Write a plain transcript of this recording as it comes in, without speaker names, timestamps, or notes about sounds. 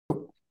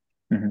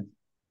Mhm.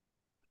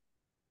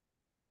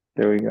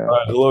 There we All go.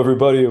 right, hello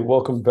everybody, and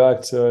welcome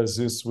back to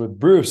Zeus with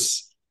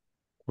Bruce.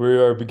 We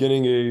are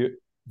beginning a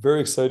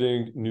very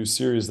exciting new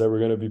series that we're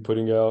going to be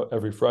putting out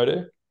every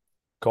Friday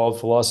called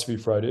Philosophy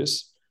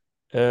Fridays.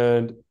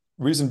 And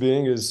reason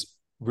being is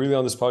really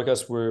on this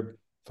podcast, we're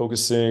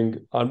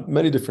focusing on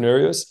many different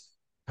areas.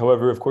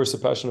 However, of course, a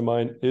passion of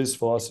mine is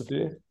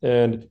philosophy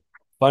and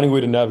finding a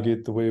way to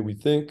navigate the way we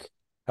think,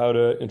 how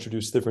to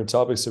introduce different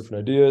topics,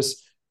 different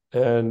ideas.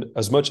 And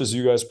as much as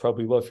you guys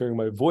probably love hearing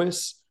my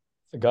voice,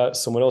 I got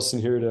someone else in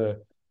here to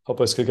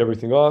help us kick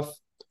everything off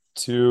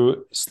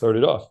to start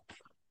it off.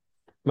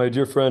 My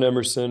dear friend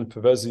Emerson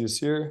Pavesi is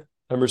here.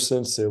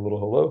 Emerson, say a little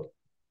hello.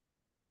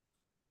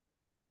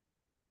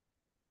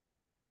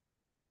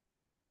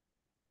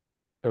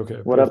 Okay,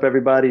 What up, perfect.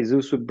 everybody?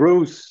 Zeus with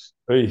Bruce.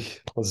 Hey,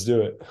 let's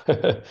do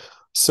it.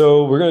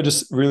 So we're gonna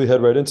just really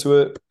head right into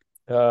it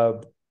uh,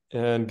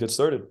 and get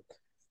started.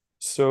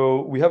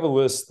 So we have a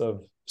list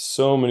of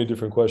so many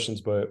different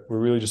questions, but we're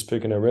really just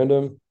picking at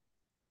random.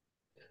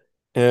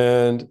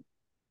 And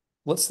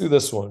let's do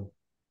this one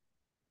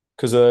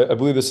because I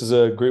believe this is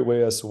a great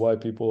way as to why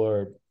people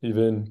are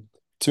even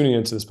tuning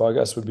into this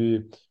podcast would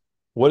be,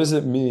 what does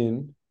it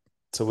mean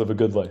to live a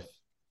good life?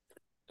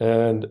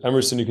 And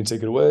Emerson, you can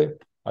take it away.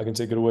 I can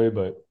take it away,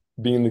 but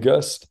being the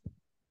guest,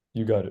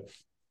 you got it.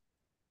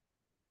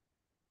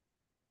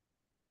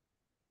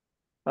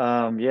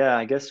 Yeah,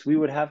 I guess we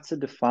would have to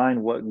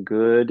define what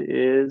good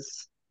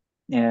is.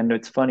 And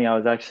it's funny, I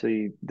was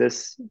actually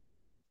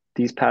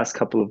these past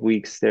couple of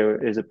weeks,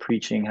 there is a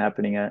preaching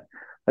happening at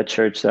a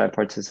church that I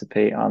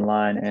participate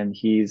online, and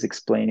he's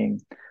explaining,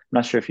 I'm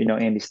not sure if you know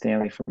Andy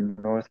Stanley from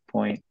North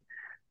Point,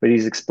 but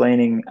he's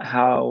explaining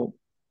how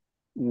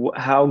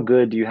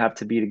good do you have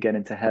to be to get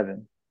into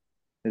heaven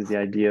is the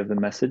idea of the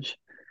message.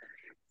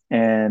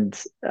 And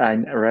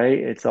right,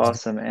 it's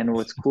awesome. And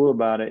what's cool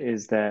about it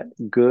is that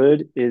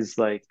good is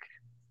like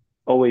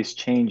always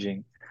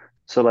changing.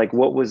 So like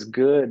what was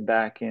good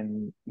back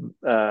in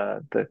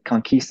the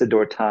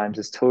conquistador times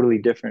is totally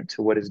different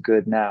to what is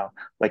good now.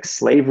 Like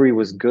slavery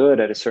was good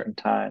at a certain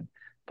time,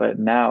 but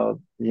now,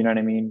 you know what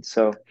I mean?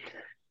 So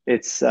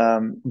it's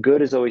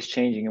good is always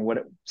changing, and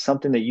what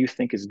something that you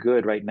think is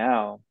good right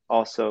now,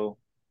 also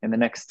in the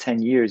next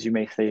 10 years, you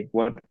may think,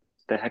 what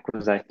the heck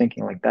was I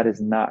thinking? Like that is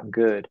not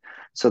good.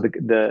 So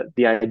the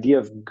idea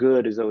of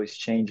good is always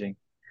changing.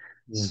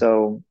 Mm.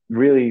 So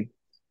really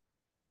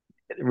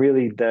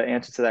the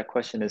answer to that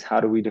question is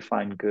how do we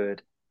define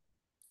good?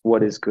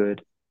 What is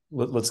good?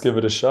 Let's give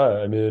it a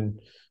shot. I mean,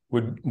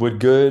 would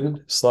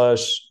good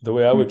slash the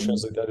way I would Hmm.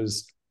 translate that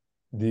is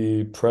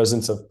the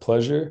presence of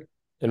pleasure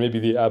and maybe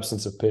the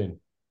absence of pain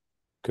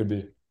could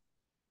be.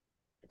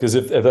 Because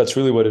if that's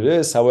really what it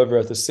is, however,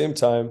 at the same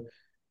time,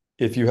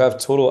 if you have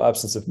total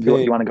absence of You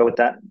pain, want to go with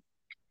that?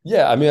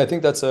 yeah, I mean, I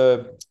think that's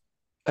a,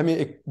 I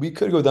mean, we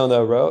could go down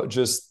that route.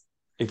 Just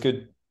it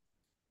could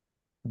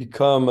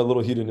become a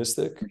little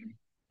hedonistic Mhm.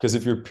 because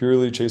if you're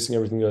purely chasing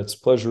everything that's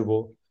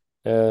pleasurable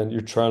and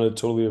you're trying to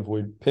totally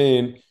avoid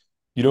pain,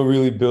 you don't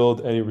really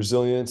build any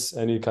resilience,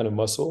 any kind of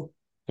muscle,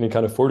 any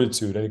kind of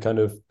fortitude, any kind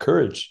of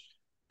courage.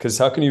 Because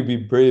how can you be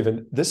brave?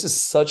 And this is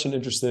such an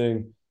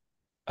interesting,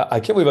 I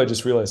can't believe I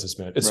just realized this,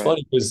 man. It's Right.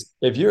 funny because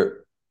if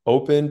you're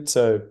open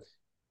to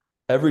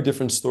every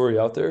different story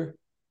out there,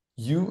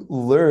 you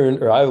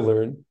learn, or I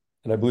learn,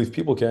 and I believe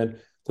people can,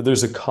 that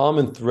there's a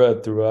common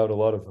thread throughout a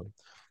lot of them.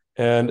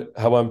 And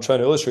how I'm trying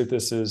to illustrate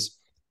this is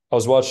I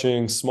was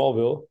watching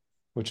Smallville,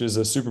 which is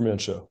a Superman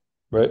show,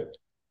 right?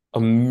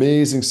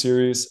 Amazing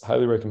series,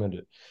 highly recommend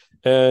it.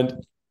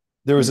 And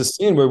there was a Mhm.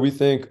 scene where we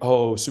think,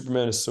 oh,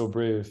 Superman is so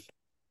brave.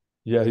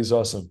 Yeah, he's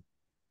awesome.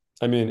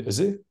 I mean, is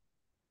he?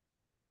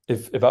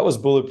 If I was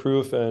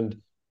bulletproof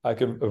and I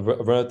could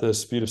run at the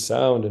speed of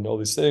sound and all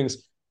these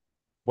things,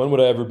 when would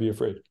I ever be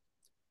afraid?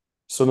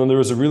 So then there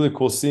was a really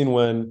cool scene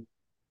when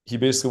he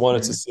basically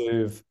wanted to Mhm.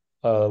 save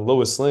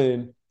Lois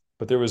Lane,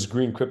 but there was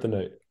green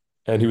kryptonite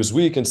and he was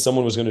weak and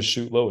someone was going to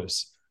shoot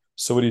Lois.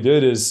 So what he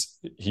did is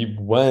he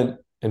went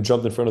and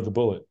jumped in front of the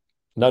bullet,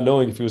 not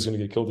knowing if he was going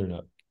to get killed or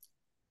not.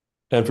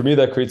 And for me,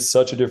 that creates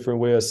such a different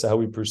way as to how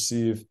we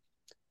perceive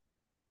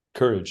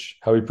courage,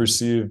 how we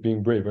perceive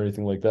being brave, or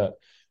anything like that.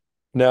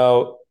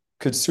 Now,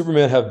 could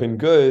Superman have been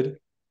good?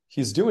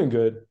 He's doing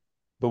good,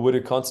 but would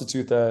it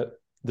constitute that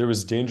there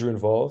was danger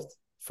involved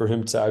for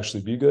him to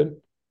actually be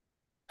good?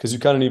 Because you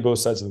kind of need both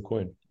sides of the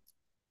coin.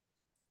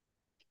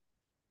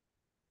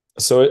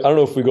 So I don't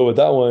know if we go with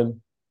that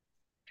one.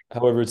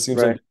 However, it seems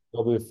like Right.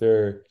 probably a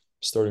fair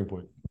starting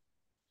point.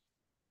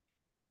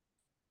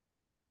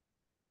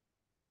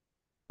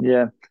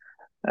 Yeah.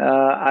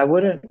 I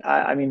wouldn't,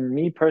 I mean,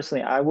 me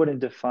personally, I wouldn't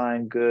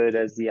define good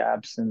as the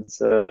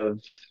absence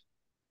of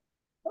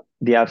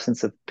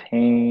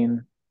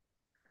pain.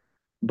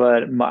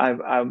 But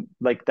I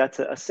like that's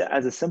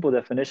as a simple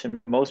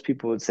definition. Most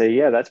people would say,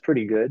 yeah, that's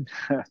pretty good.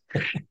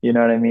 You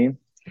know what I mean?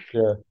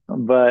 Yeah.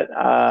 But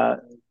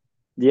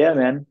yeah,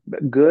 man,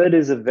 good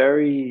is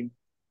a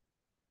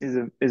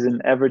is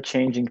an ever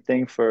changing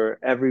thing for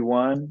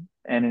everyone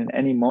and in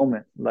any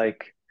moment.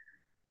 Like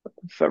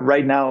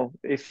right now,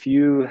 if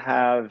you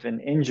have an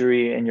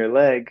injury in your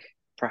leg,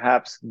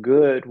 perhaps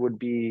good would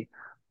be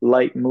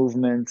light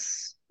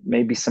movements,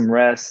 maybe some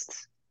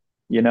rest,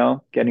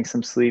 getting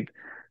some sleep.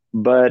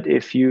 But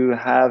if you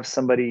have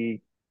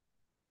somebody,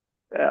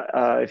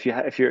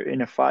 if you're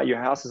in a fire,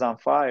 your house is on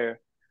fire,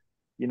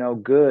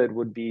 good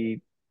would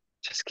be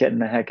just getting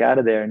the heck out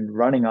of there and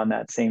running on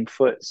that same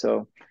foot.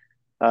 So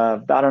I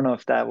don't know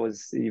if that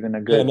was even a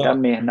Yeah, good, that no,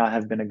 may not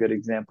have been a good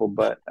example,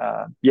 but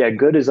yeah,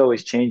 good is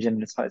always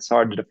changing. It's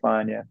hard to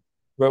define. Yeah.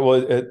 right.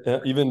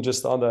 Well, even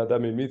just on that, that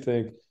made me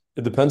think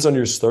it depends on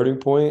your starting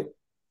point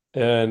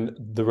and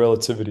the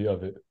relativity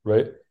of it,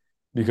 right?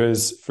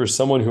 Because for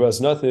someone who has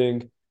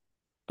nothing,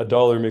 a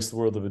dollar makes the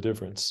world of a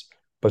difference.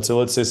 But so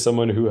let's say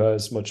someone who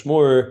has much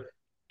more,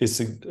 a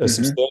Hmm.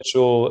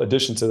 substantial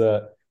addition to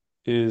that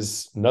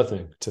is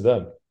nothing to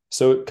them.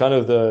 So kind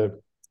of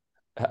the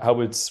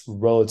how it's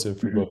relative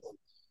for Hmm. both.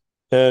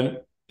 And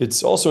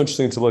it's also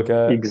interesting to look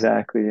at,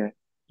 Exactly. Yeah.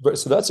 but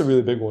so that's a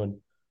really big one,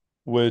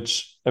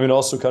 which I mean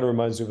also kind of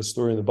reminds me of a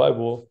story in the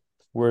Bible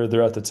where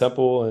they're at the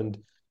temple and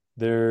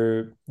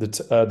they're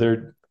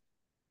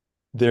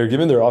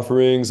giving their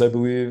offerings, I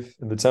believe,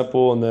 in the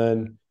temple, and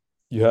then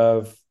you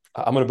have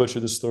I'm going to butcher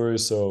this story,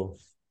 so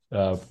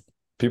uh,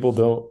 people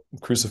don't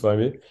crucify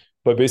me.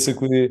 But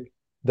basically,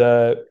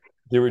 that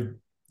they were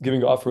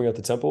giving offering at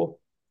the temple,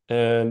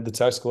 and the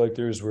tax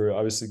collectors were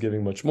obviously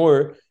giving much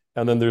more.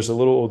 And then there's a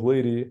little old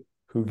lady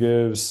who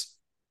gives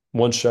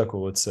 1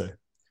 shekel, let's say,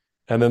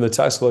 and then the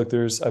tax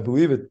collectors, I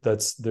believe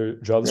that's their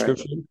job Right.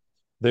 description.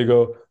 They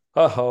go,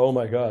 "Ah, oh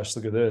my gosh,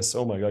 look at this!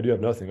 Oh my God, you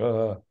have nothing."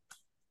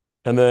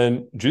 And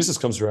then Jesus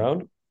comes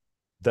around,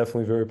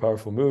 definitely very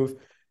powerful move.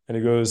 And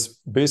he goes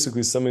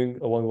basically something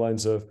along the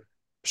lines of,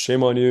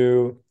 shame on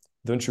you.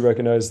 Don't you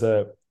recognize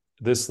that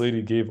this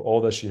lady gave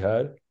all that she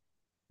had,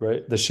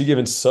 right? That she gave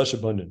in such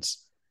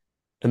abundance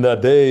and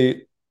that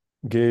they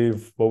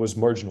gave what was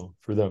marginal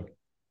for them,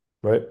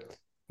 right?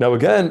 Now,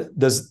 again,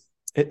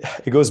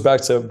 it goes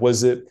back to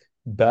was it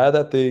bad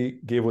that they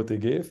gave what they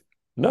gave?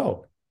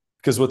 No,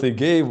 because what they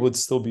gave would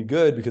still be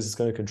good because it's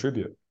going to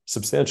contribute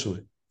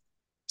substantially.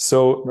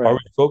 So are we Right.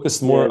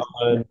 focused more Yeah.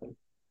 on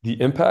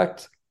the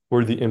impact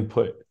or the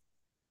input?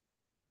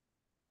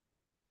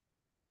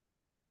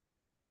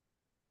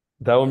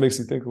 That one makes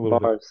you think a little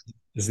bit. Bars.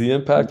 Is the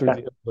impact or Yeah.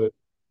 the input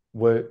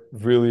what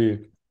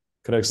really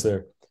connects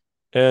there?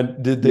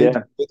 And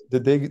Yeah.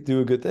 did they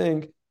do a good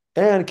thing?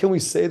 And can we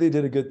say they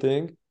did a good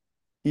thing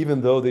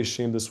even though they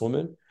shamed this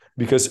woman?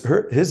 Because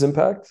his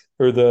impact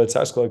or the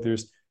tax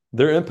collectors,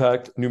 their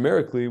impact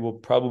numerically will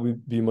probably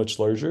be much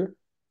larger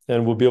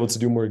and will be able to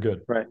do more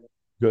good. Right.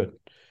 Good.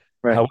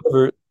 Right.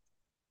 However,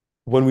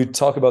 when we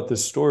talk about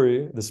this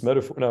story, this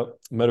metaphor, now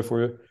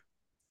metaphor,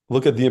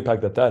 look at the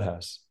impact that that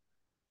has.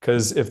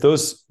 Because if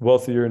those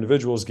wealthier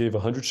individuals gave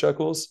 100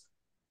 shekels,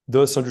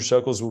 those 100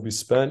 shekels will be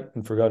spent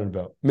and forgotten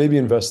about, maybe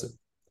invested.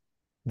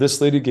 This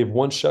lady gave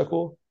 1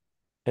 shekel,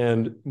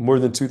 and more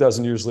than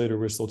 2,000 years later,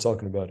 we're still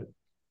talking about it.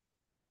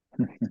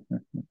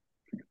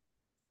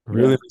 It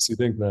really Yeah. makes you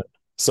think, man.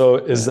 So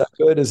is Yeah. that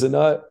good? Is it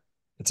not?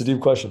 It's a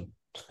deep question.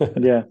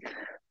 Yeah.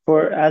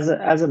 For as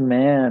a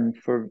man,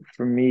 for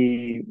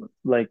me,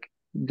 like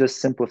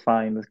just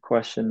simplifying the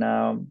question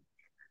now,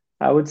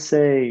 I would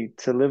say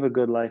to live a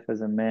good life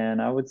as a man,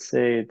 I would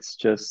say it's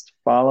just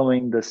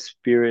following the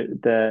spirit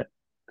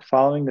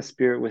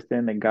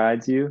within that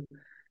guides you.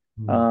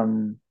 Mm,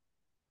 Um,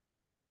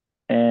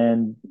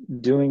 and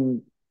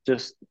doing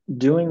just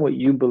doing what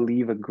you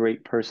believe a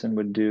great person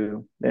would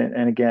do.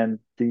 And again,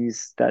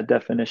 these that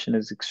definition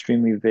is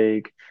extremely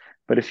vague.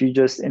 But if you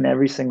just in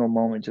every single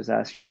moment just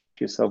ask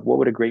yourself, what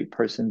would a great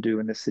person do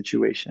in this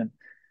situation?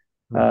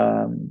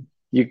 mm,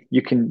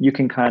 You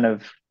can kind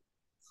of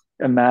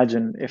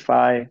imagine if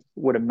I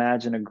would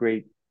imagine a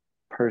great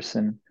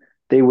person,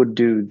 they would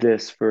do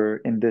this for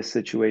in this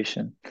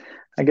situation.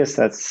 I guess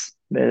that's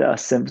a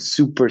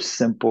super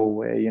simple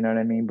way, you know what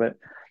I mean? But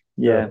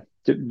yeah.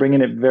 yeah,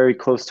 bringing it very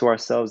close to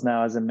ourselves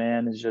now as a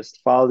man is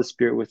just follow the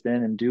spirit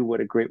within and do what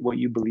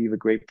you believe a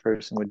great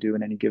person would do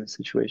in any given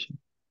situation.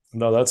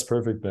 No, that's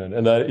perfect, man.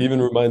 And that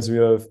even reminds me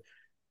of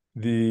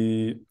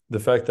the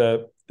fact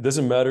that it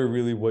doesn't matter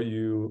really what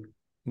you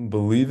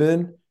believe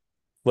in,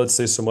 let's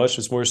say so much.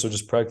 It's more so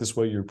just practice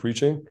what you're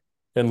preaching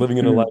and living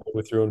in Mm, alignment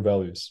with your own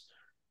values.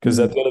 Because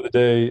at mm, the end of the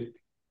day,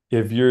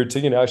 if you're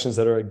taking actions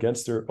that are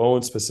against their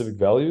own specific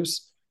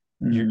values,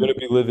 you're going mm. to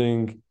be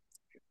living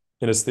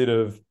in a state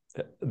of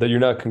that you're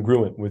not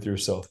congruent with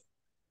yourself.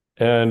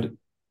 And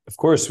of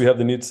course, we have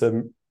the need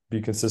to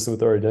be consistent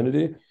with our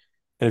identity.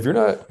 And if you're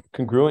not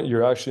congruent,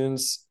 your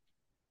actions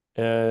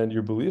and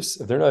your beliefs,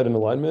 if they're not in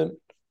alignment,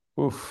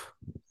 oof,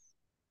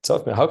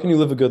 tough, man. How can you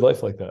live a good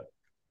life like that?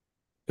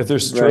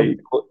 Right.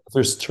 If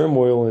there's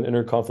turmoil and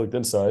inner conflict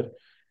inside,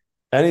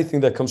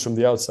 anything that comes from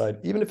the outside,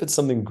 even if it's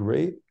something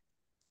great,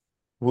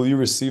 will you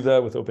receive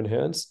that with open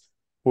hands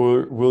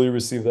or will you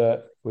receive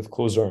that with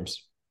closed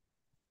arms?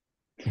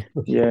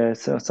 Yeah.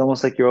 So it's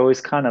almost like you're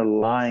always kind of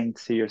lying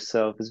to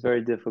yourself. It's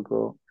very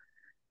difficult.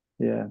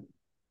 Yeah.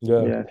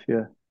 Yeah. Yeah. I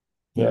feel.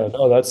 Yeah. Yeah,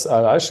 no,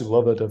 I actually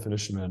love that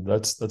definition, man.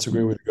 That's a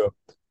great way to go.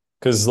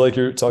 Because like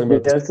you're talking Yeah,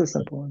 about this, it's a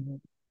simple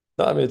one.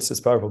 no, I mean it's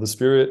powerful. The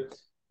spirit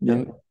Yeah,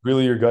 and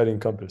really your guiding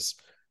compass.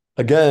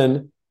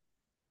 Again,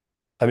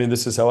 I mean,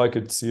 this is how I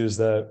could see it, is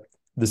that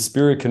the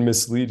spirit can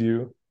mislead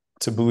you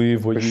to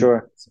believe what for you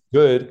sure. is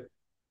good,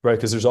 right?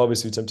 Because there's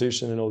obviously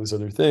temptation and all these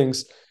other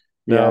things.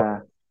 Now,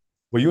 Yeah,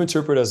 what you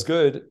interpret as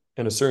good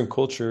in a certain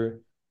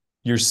culture,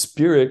 your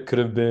spirit could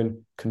have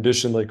been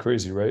conditioned like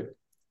crazy, right?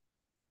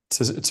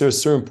 To a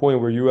certain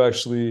point where you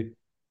actually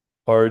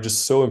are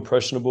just so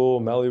impressionable,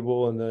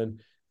 malleable, and then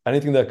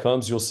anything that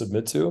comes, you'll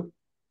submit to.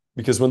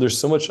 Because when there's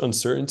so much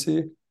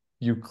uncertainty,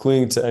 you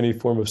cling to any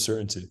form of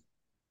certainty.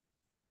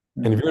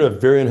 And if mm, you're in a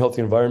very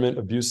unhealthy environment,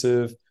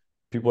 abusive,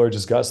 people are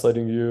just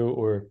gaslighting you,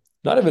 or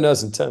not even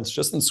as intense,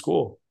 just in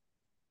school.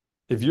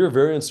 If you're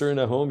very uncertain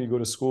at home, you go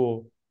to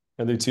school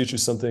and they teach you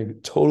something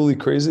totally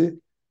crazy,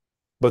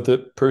 but the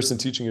person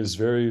teaching is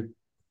very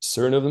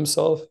certain of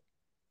themselves,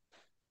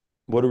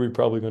 what are we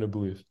probably going to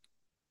believe?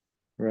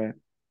 right.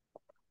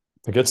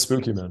 It gets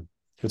spooky, man.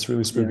 It gets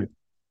really Yeah, spooky.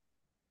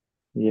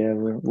 yeah,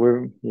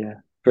 we're yeah,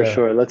 for Yeah,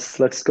 sure.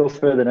 Let's go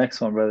for the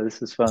next one, brother.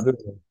 This is let's do fun.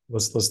 it.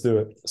 Let's do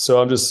it.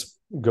 So I'm just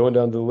going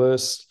down the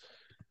list.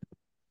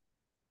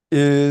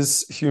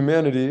 Is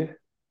humanity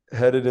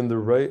headed in the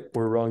right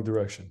or wrong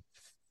direction?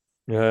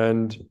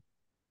 And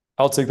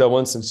I'll take that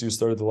one since you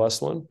started the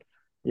last one.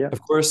 Yeah,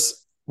 Of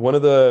course, one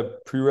of the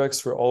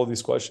prereqs for all of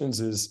these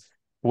questions is,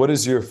 what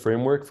is your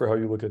framework for how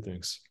you look at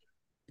things?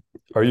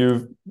 Are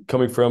you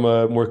coming from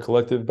a more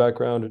collective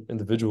background,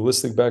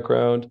 individualistic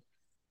background?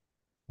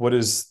 What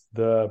is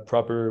the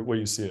proper way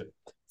you see it?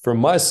 For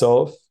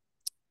myself,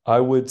 I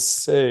would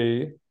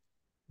say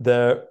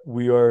that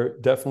we are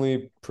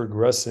definitely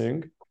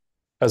progressing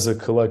as a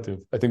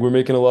collective. I think we're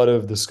making a lot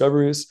of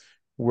discoveries.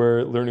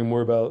 We're learning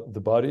more about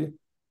the body.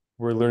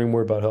 We're learning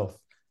more about health.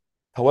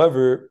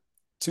 However,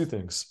 two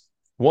things.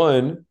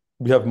 One,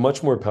 we have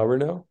much more power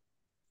now,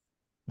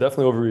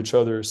 definitely over each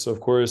other. So, of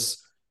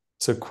course,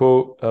 to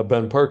quote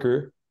Ben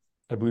Parker,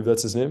 I believe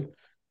that's his name.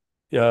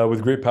 Yeah,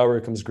 with great power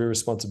comes great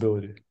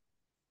responsibility.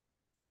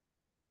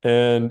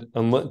 And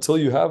until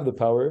you have the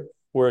power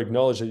or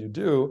acknowledge that you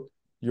do,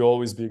 you'll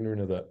always be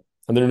ignorant of that.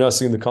 And then you're not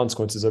seeing the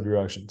consequences of your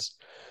actions.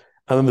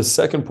 And then the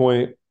second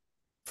point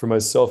for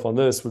myself on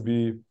this would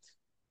be,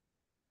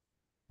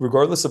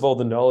 regardless of all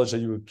the knowledge that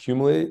you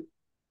accumulate,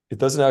 it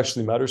doesn't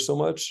actually matter so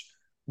much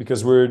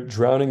because we're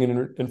drowning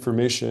in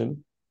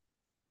information,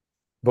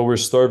 but we're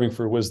starving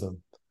for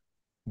wisdom,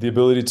 the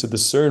ability to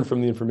discern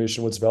from the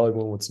information what's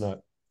valuable and what's not.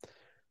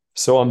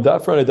 So on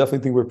that front, I definitely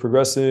think we're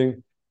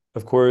progressing.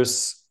 Of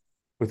course,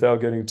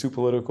 without getting too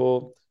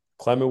political,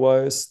 climate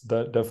wise,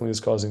 that definitely is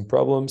causing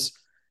problems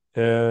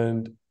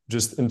and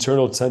just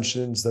internal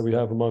tensions that we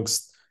have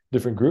amongst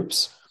different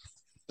groups.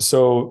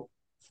 So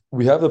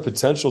we have the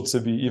potential to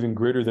be even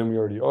greater than we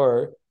already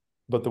are,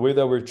 but the way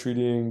that we're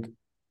treating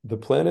the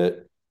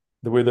planet,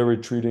 the way that we're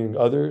treating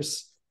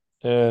others,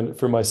 and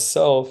for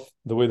myself,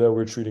 the way that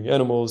we're treating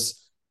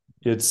animals,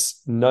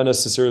 it's not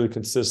necessarily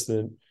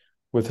consistent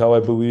with how I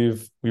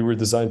believe we were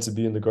designed to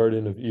be in the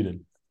Garden of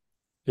Eden.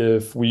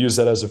 If we use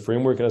that as a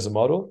framework and as a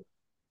model,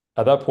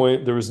 at that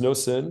point, there was no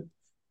sin,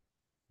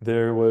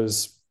 there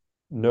was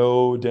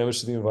no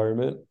damage to the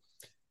environment,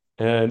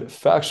 and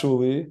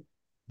factually,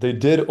 they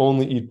did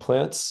only eat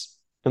plants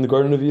in the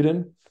Garden of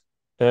Eden,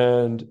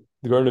 and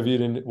the Garden of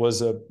Eden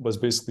was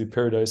basically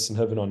paradise and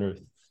heaven on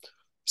earth.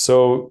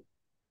 So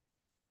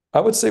I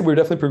would say we're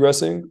definitely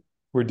progressing.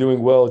 We're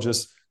doing well.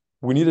 Just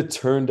we need to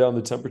turn down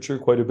the temperature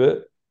quite a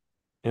bit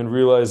and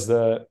realize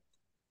that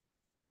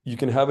you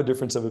can have a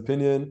difference of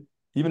opinion,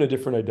 even a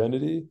different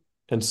identity,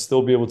 and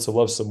still be able to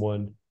love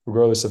someone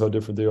regardless of how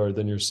different they are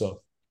than yourself.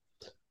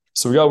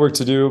 So we got work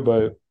to do,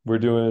 but we're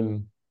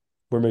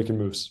making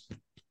moves,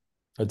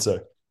 I'd say.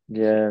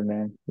 yeah,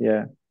 man.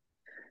 Yeah.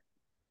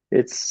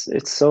 It's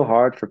so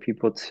hard for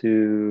people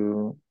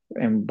to,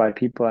 and by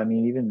people I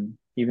mean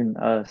even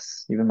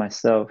us, even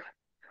myself,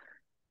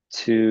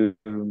 to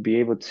be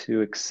able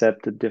to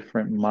accept a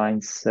different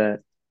mindset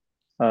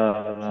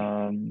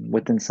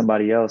within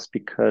somebody else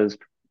because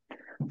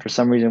for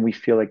some reason we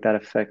feel like that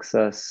affects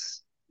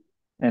us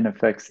and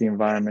affects the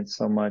environment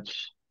so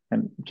much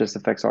and just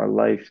affects our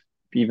life,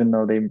 even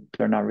though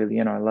they're not really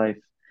in our life.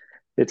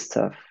 It's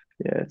tough.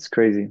 Yeah, it's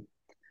crazy.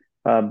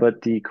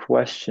 But the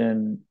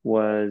question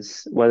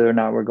was whether or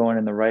not we're going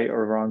in the right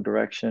or wrong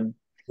direction.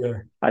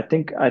 Yeah. I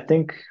think I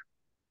think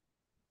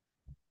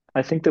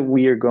I think that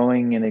we are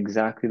going in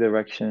exactly the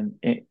direction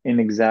in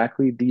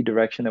exactly the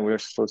direction that we're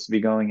supposed to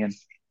be going in.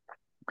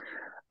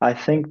 I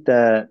think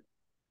that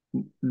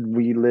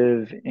we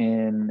live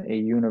in a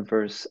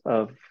universe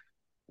of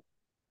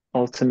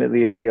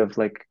ultimately of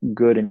like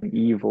good and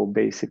evil,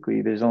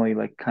 basically. There's only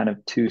like kind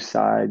of two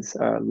sides,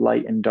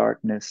 light and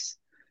darkness.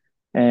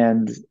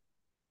 And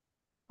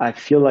I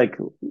feel like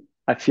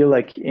I feel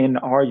like in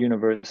our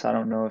universe, I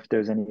don't know if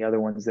there's any other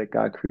ones that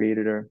God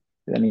created or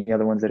any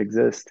other ones that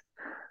exist.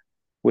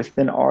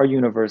 Within our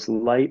universe,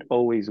 light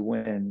always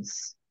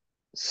wins.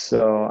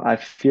 So I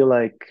feel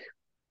like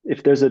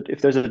if there's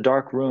a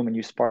dark room and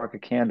you spark a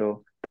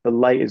candle, the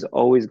light is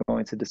always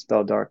going to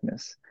dispel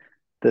darkness.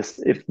 This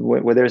if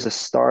where there's a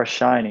star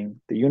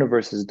shining, the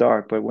universe is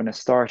dark, but when a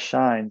star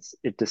shines,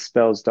 it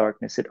dispels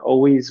darkness. It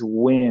always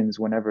wins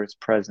whenever it's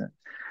present.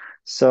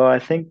 So I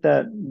think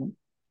that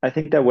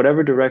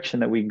whatever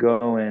direction that we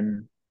go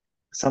in,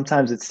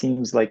 sometimes it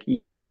seems like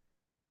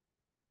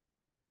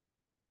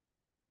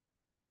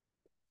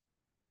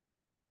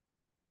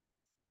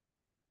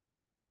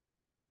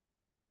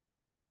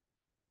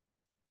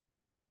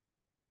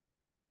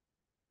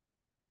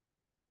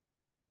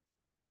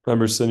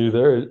Emerson, you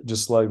there? It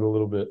just lagged a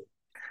little bit.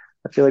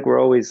 I feel like we're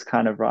always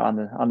kind of on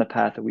the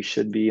path that we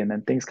should be, and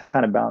then things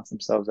kind of balance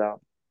themselves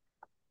out.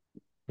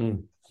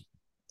 Hmm.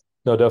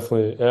 No,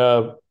 definitely.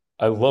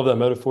 I love that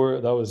metaphor.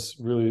 That was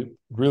really,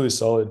 really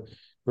solid.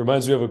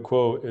 Reminds me of a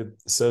quote.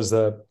 It says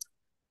that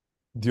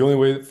the only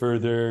way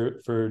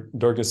for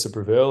darkness to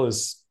prevail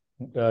is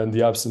in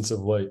the absence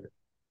of light,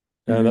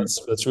 and Hmm.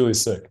 that's really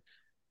sick.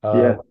 Uh,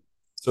 Yeah,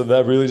 so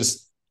that really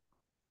just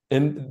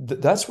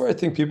that's where I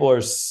think people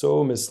are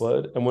so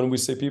misled. And when we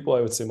say people,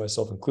 I would say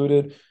myself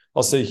included.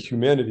 I'll say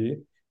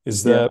humanity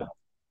is yeah, that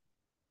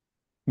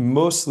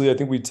mostly I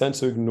think we tend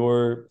to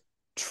ignore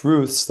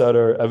truths that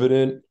are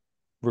evident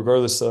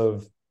regardless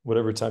of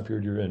whatever time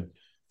period you're in.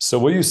 So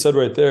what you said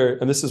right there,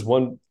 and this is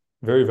one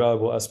very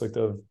valuable aspect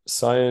of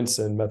science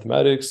and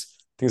mathematics,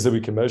 things that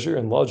we can measure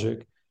and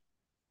logic.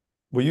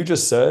 What you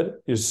just said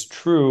is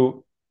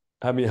true.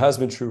 I mean, it has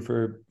been true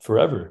for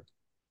forever,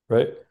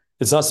 right?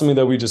 It's not something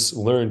that we just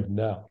learned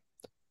now.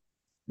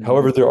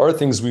 However, hmm, there are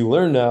things we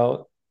learn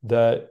now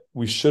that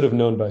we should have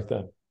known back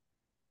then,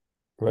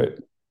 right?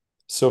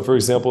 So, for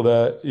example,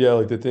 that, yeah,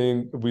 like the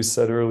thing we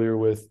said earlier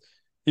with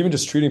even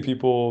just treating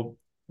people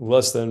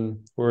less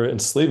than or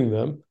enslaving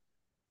them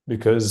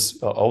because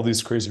all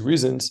these crazy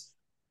reasons,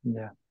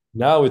 yeah,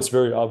 now it's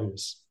very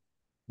obvious.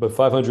 But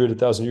 500,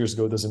 1,000 years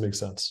ago, it doesn't make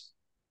sense.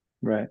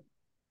 right.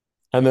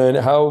 And then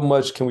how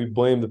much can we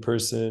blame the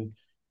person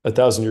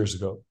 1,000 years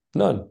ago?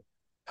 None.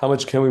 How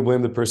much can we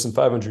blame the person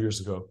 500 years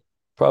ago?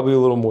 Probably a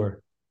little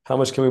more. How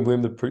much can we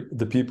blame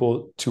the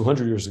people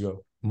 200 years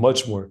ago?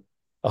 Much more.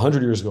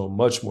 100 years ago,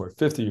 much more.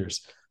 50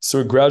 years. So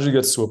it gradually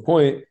gets to a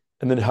point,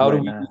 and then how do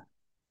Right we now,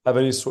 have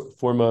any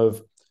form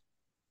of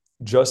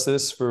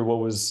justice for what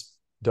was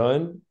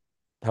done,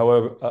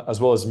 however, as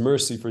well as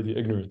mercy for the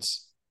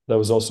ignorance that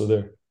was also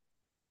there?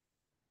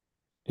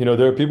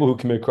 There are people who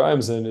commit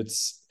crimes, and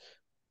it's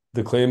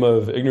the claim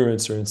of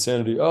ignorance or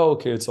insanity. Oh,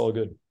 okay, it's all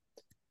good.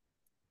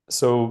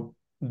 So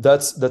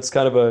that's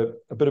kind of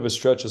a bit of a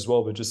stretch as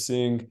well, but just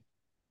seeing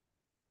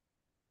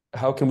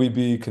how can we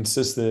be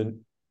consistent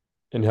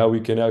in how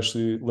we can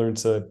actually learn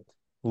to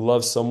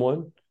love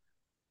someone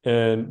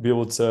and be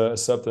able to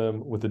accept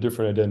them with a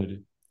different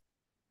identity.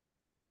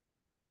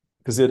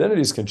 Because the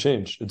identities can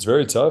change. It's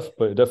very tough,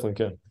 but it definitely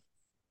can.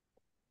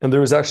 And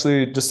there was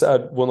actually, just to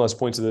add one last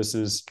point to this,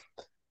 is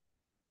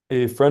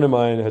a friend of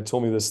mine had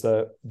told me this,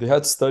 that they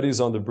had studies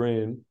on the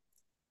brain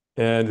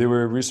and they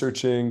were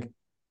researching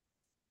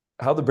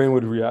how the brain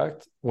would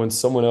react when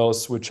someone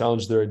else would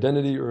challenge their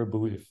identity or a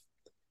belief.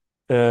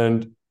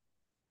 And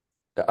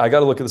I got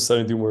to look at the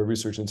study and do more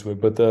research into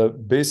it. But the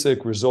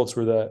basic results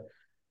were that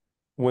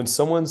when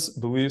someone's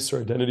beliefs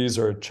or identities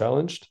are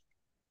challenged,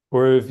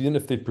 or even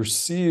if they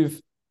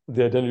perceive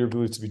the identity or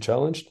belief to be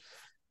challenged,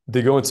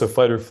 they go into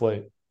fight or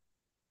flight.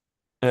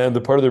 And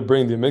the part of their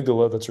brain, the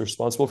amygdala, that's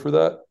responsible for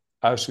that,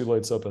 actually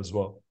lights up as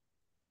well.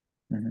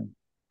 hmm,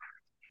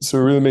 So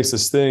it really makes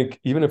us think,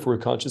 even if we're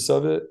conscious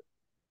of it,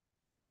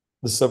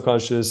 the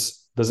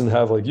subconscious doesn't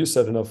have, like you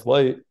said, enough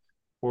light,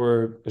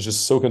 or is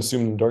just so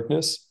consumed in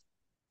darkness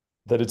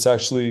that it's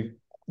actually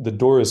the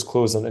door is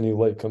closed on any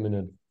light coming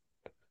in.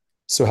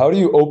 So how do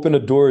you open a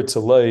door to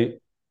light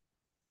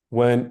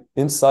when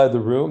inside the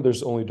room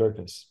there's only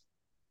darkness?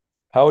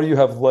 How do you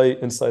have light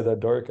inside that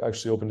dark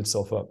actually open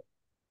itself up?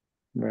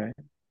 right.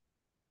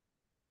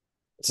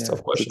 It's a Yeah,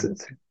 tough question.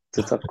 it's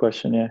a tough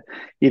question. Yeah,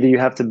 either you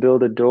have to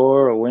build a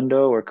door, a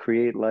window, or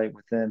create light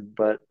within.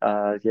 But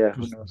yeah,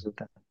 who knows with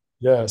that?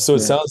 Yeah. So it Yeah,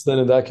 sounds then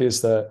in that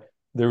case that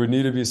there would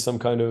need to be some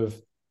kind of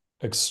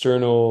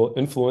external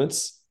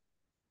influence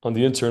on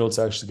the internal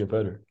to actually get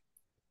better.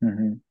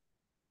 hmm,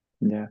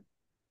 yeah,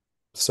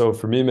 So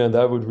for me, man,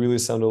 that would really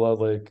sound a lot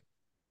like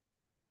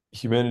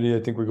humanity. I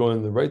think we're going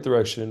in the right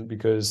direction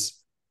because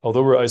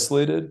although we're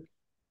isolated,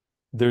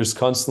 there's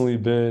constantly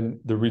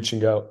been the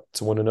reaching out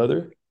to one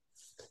another.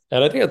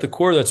 And I think at the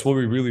core, that's what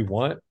we really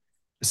want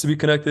is to be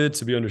connected,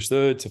 to be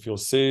understood, to feel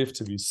safe,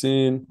 to be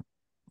seen,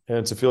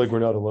 and to feel like we're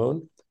not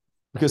alone.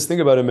 Because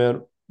think about it,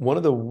 man, one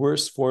of the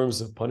worst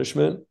forms of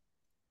punishment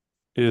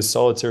is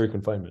solitary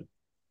confinement.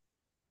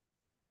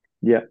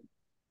 yeah.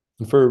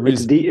 And for a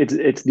reason.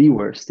 It's the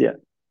worst. Yeah,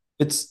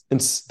 It's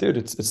dude,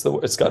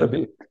 it's gotta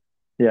be.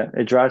 yeah.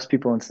 It drives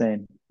people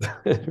insane.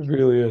 It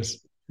really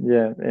is.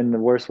 Yeah, in the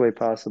worst way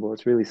possible.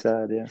 It's really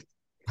sad. Yeah,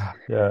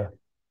 Yeah.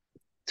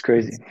 it's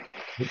crazy.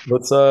 Let's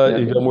let's Yeah,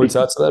 you got more to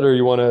add to that or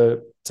you want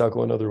to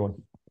tackle another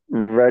one?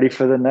 ready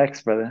for the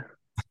next, brother.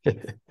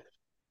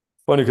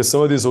 Funny because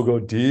some of these will go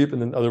deep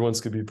and then other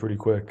ones could be pretty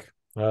quick.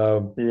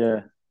 Um,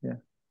 Yeah. Yeah.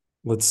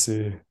 let's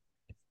see.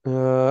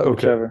 Okay.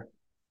 Whichever.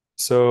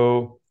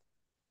 So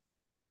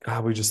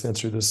we just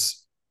answered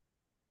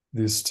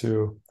these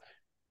two.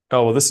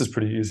 Oh, well, this is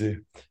pretty easy.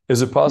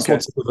 Is it possible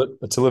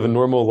Okay. to live a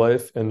normal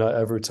life and not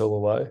ever tell a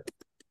lie?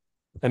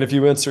 And if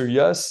you answer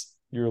yes,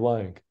 you're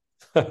lying.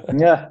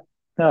 Yeah.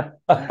 Yeah,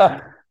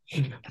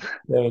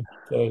 yeah.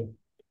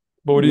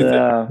 But what do you think?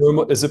 Yeah.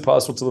 Is it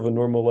possible to live a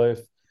normal life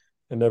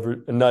and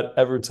not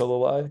ever tell a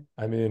lie?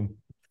 I mean,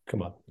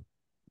 come on.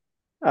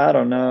 I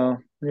don't know.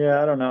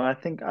 Yeah, I don't know. I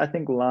think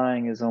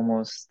lying is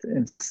almost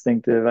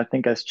instinctive. I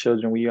think as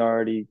children we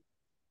already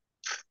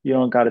you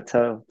don't got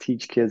to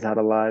teach kids how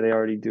to lie. They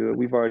already do it.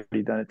 We've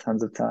already done it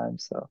tons of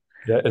times. So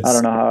Yeah, I don't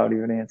it's know how I would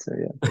even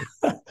answer.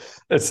 Yeah.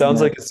 it sounds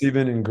Yeah. like it's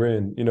even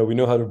ingrained. We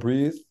know how to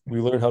breathe, we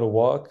learn how to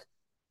walk,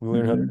 we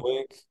learn how to Hmm.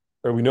 blink,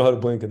 or we know how to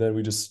blink, and then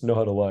we just know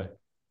how to lie.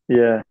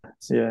 Yeah.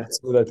 Yeah.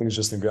 So that thing is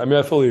just ingrained. I mean,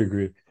 I fully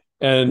agree.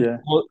 And Yeah.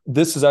 well,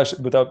 this is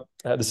actually without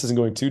this isn't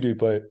going too deep,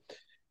 but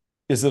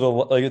is it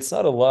like it's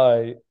not a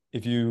lie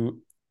if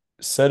you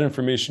said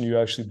information you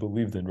actually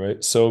believed in,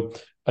 right? So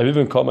I've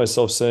even caught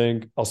myself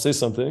saying I'll say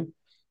something,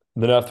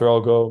 and then after I'll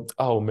go,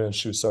 oh man,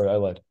 shoot, sorry, I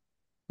lied.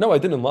 No, I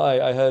didn't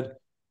lie.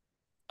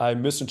 I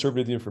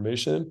misinterpreted the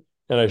information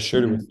and I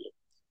shared it with Hmm. you.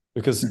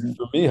 Because Hmm.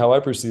 for me, how I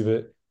perceive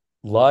it,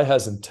 lie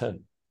has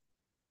intent.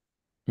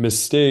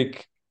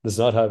 Mistake does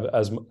not have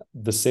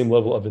the same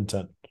level of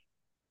intent.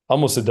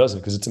 Almost it doesn't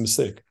because it's a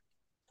mistake.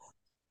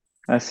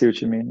 I see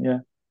what you mean. Yeah.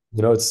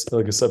 It's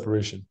like a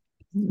separation.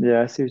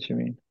 Yeah, I see what you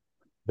mean.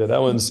 Yeah,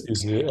 that one's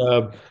easy.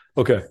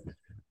 Okay,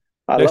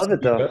 I next love thing it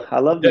we though. got. I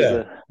love these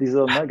Yeah, these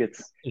little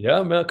nuggets.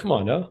 yeah, man. Come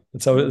on now.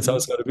 That's how it's Hmm.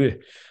 got to be.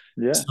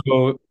 Yeah.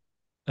 So,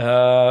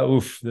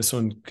 this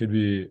one could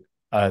be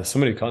so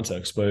many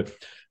contexts, but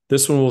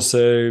this one will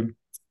say,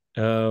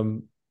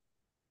 um,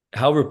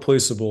 how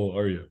replaceable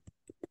are you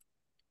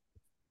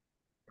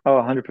Oh,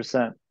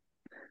 100%.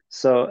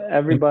 So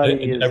everybody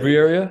in is every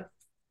area?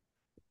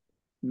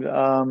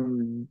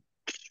 um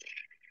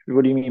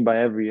what do you mean by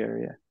every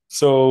area?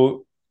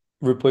 So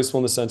replaceable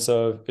in the sense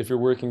of if you're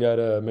working at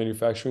a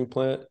manufacturing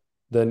plant,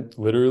 then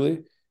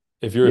literally.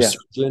 If you're a Yeah.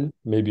 surgeon,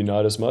 maybe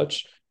not as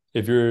much.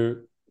 If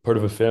you're part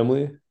of a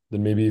family,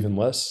 then maybe even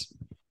less.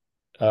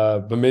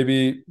 But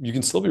maybe you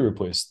can still be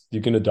replaced.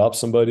 You can adopt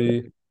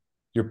somebody,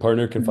 your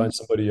partner can Hmm. find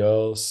somebody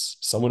else,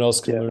 someone else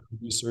can Yeah. learn to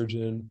be a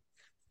surgeon.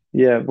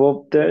 Yeah.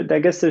 Well, I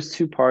guess there's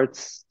two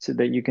parts to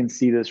that you can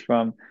see this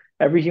from.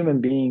 Every human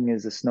being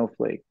is a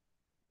snowflake.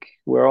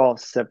 We're all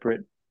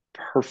separate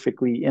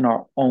perfectly in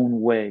our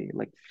own way.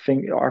 Like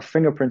our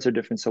fingerprints are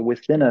different. So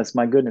within us,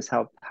 my goodness,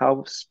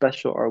 how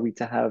special are we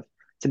to have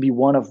to be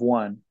one of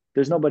one?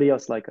 There's nobody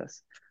else like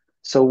us.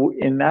 So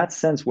in that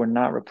sense, we're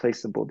not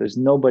replaceable. There's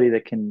nobody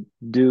that can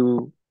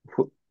do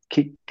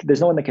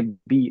there's no one that can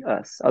be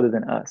us other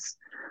than us.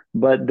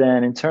 But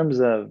then in terms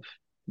of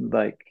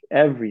like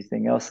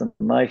everything else in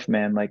life,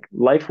 man, like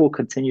life will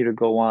continue to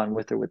go on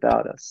with or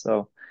without us.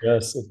 So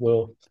Yes, it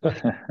will. I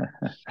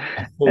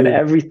and fully agree.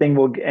 everything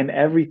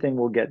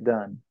will get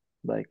done,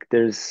 like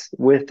there's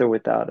with or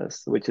without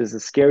us, which is a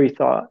scary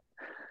thought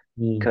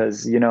Mm,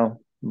 because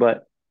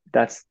but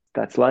that's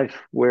life.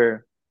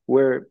 We're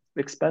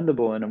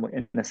expendable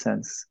in a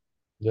sense.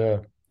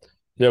 yeah.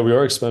 Yeah, we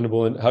are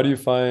expendable. And how do you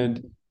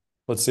find,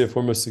 let's say, a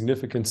form of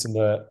significance in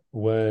that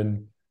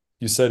when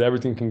you said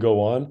everything can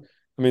go on?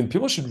 I mean,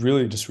 people should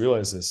really just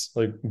realize this.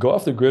 Like, go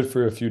off the grid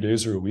for a few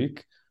days or a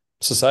week,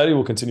 society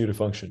will continue to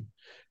function. Yeah.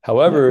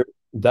 However,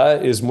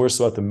 that is more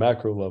so at the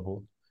macro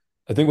level.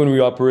 I think when we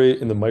operate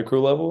in the micro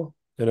level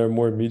in our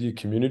more immediate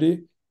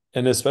community,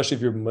 and especially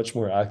if you're much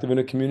more active in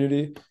a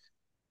community,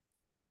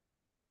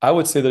 I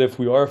would say that if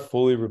we are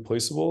fully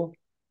replaceable,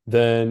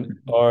 then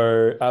Mhm.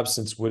 our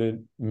absence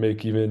wouldn't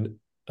make even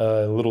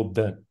a little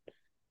dent.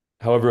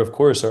 However, of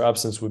course, our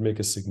absence would make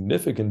a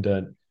significant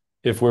dent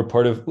if you're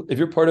part of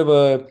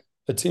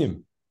a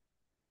team,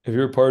 if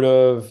you're part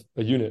of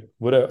a unit,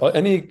 whatever,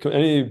 any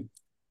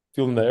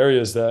field in the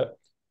areas that,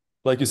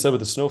 like you said with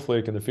the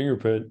snowflake and the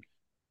fingerprint,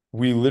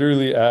 we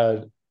literally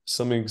add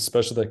something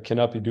special that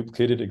cannot be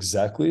duplicated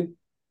exactly.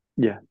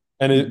 Yeah.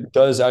 And Hmm. it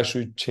does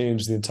actually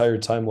change the entire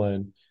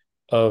timeline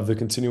of the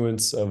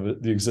continuance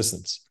of the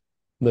existence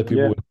that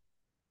people Yeah. would,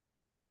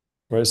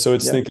 right? So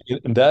it's Yeah. thinking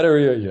in that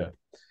area, yeah.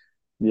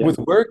 Yeah. With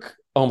work,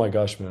 oh my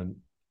gosh, man,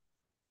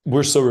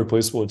 we're so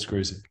replaceable. It's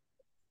crazy.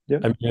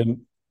 Yep. I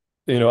mean,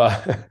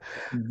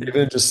 Hmm.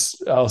 even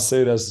just I'll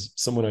say it as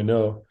someone I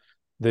know,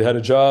 they had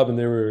a job and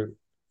they were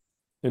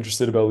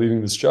interested about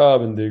leaving this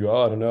job, and they go,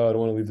 oh, I don't know, I don't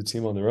want to leave the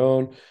team on their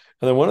own.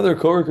 And then one of their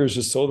coworkers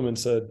just told them and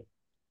said,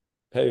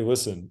 hey,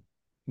 listen,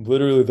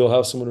 literally they'll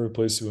have someone to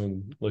replace you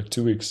in like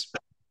 2 weeks.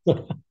 Yeah.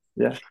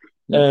 Yeah.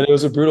 And it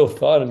was a brutal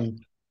thought,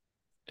 and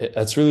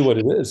that's really what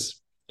it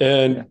is. Yeah.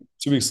 And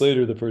 2 weeks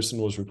later, the person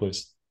was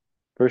replaced.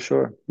 For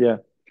sure. Yeah.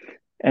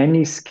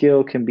 Any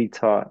skill can be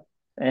taught,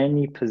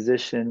 any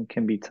position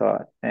can be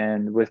taught.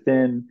 And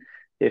within,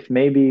 if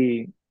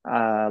maybe,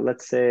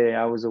 let's say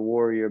I was a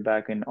warrior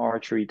back in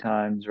archery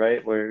times,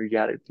 right? Where you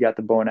got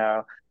the bow and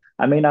arrow.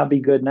 I may not be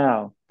good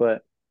now,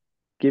 but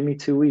give me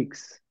 2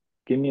 weeks.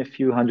 Give me a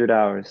few hundred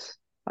hours.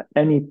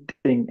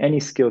 Anything, any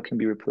skill can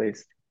be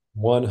replaced.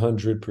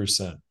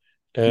 100%.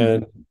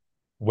 And Hmm.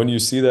 when you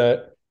see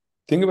that,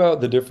 think about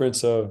the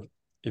difference of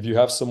if you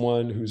have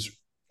someone who's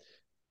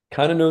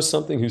kind of knows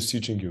something who's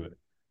teaching you it.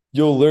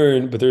 You'll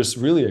learn, but there's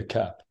really a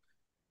cap.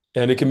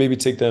 And it can maybe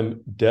take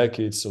them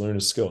decades to learn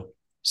a skill.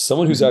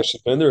 Someone who's Hmm.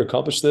 actually been there,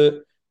 accomplished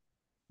it,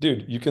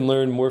 dude, you can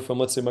learn more from,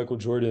 let's say, Michael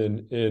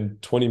Jordan in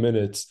 20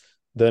 minutes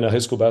than a high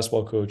school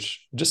basketball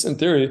coach, just in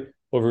theory,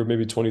 over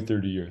maybe 20,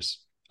 30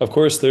 years. Of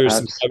course,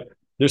 Abs.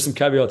 there's some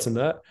caveats in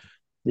that,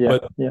 Yeah,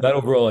 but yeah, that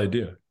overall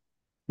idea,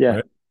 yeah.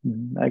 right?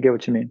 I get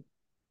what you mean.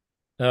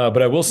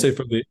 But I will say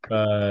from the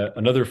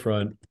another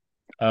front,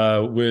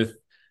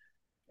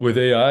 with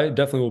AI,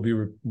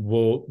 definitely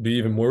will be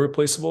even more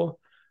replaceable,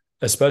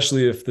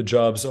 especially if the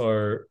jobs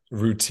are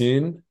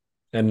routine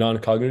and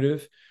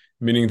non-cognitive,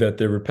 meaning that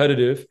they're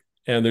repetitive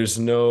and there's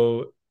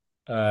no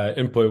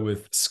input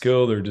with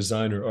skill or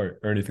design or art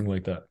or anything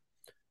like that,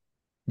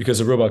 because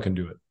a robot can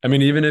do it. I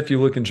mean, even if you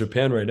look in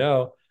Japan right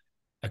now,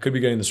 I could be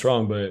getting this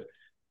wrong, but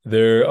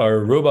there are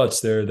robots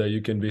there that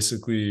you can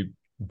basically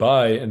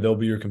buy and they'll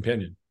be your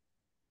companion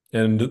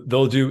and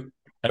they'll do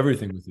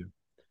everything with you.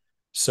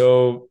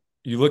 So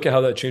you look at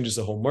how that changes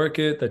the whole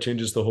market, that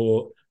changes the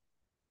whole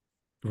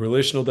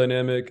relational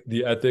dynamic,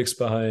 the ethics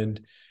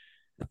behind.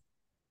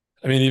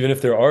 I mean, even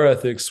if there are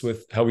ethics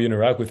with how we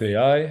interact with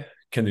AI,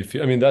 can they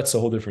feel? I mean, that's a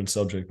whole different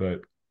subject,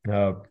 but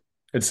uh,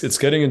 it's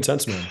getting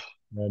intense, man.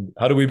 And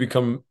how do we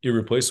become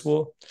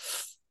irreplaceable?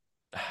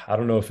 I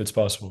don't know if it's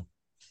possible.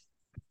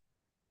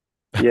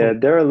 Yeah,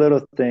 there are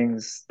little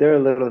things. There are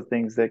little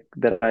things that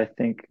I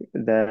think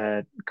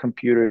that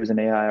computers and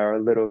AI are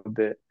a little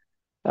bit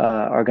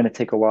are going to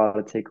take a while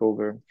to take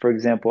over. For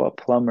example, a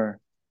plumber.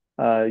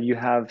 You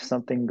have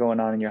something going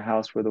on in your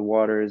house where the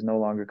water is no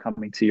longer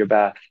coming to your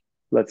bath.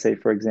 Let's say,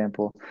 for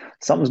example,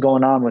 something's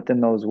going on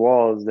within those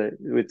walls that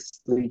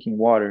it's leaking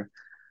water.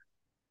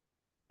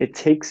 It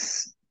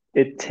takes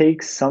it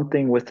takes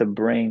something with a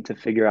brain to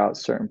figure out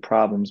certain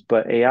problems,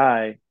 but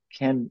AI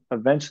can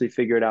eventually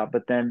figure it out.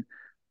 But then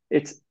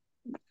it's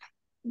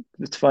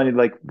it's funny,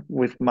 like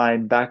with my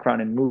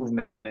background in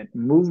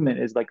movement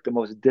is like the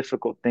most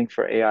difficult thing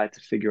for AI to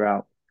figure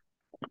out,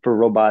 for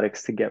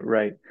robotics to get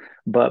right.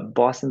 But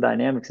Boston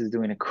Dynamics is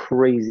doing a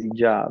crazy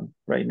job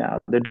right now.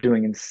 They're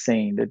doing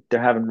insane.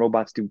 They're having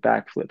robots do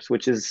backflips,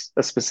 which is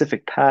a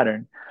specific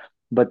pattern.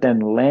 But then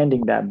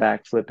landing that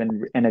backflip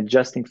and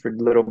adjusting for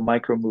little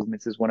micro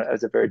movements is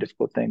a very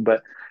difficult thing.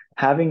 But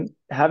having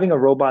a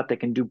robot that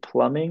can do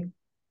plumbing,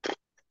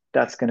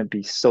 that's going to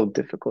be so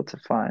difficult to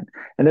find.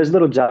 And there's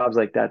little jobs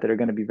like that that are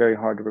going to be very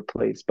hard to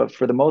replace. But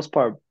for the most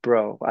part,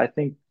 bro, I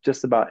think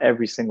just about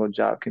every single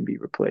job can be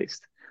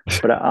replaced.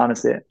 But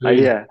honestly, Big.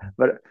 yeah,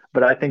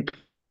 but I think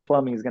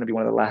plumbing is going to be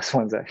one of the last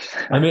ones I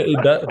actually.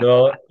 mean, that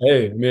well,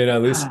 hey, I mean,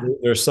 at least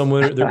there's some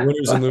there are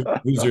winners and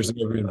losers in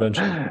every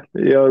invention.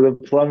 Yo, the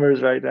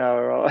plumbers right now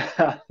are all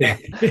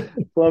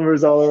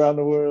plumbers all around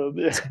the world.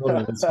 Let's Yeah. go,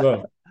 man. Let's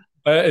go.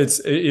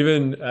 It's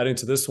even adding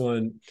to this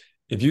one.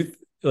 If you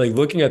like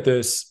looking at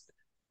this,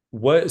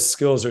 what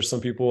skills are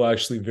some people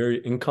actually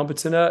very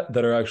incompetent at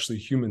that are actually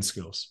human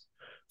skills?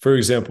 For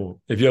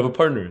example, if you have a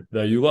partner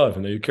that you love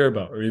and that you care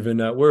about, or even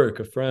at work,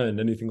 a friend,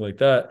 anything like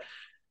that,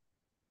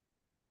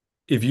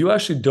 if you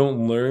actually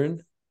don't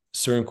learn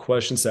certain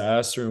questions to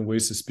ask, certain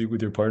ways to speak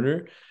with your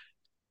partner,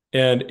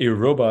 and a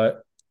robot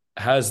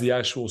has the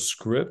actual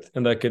script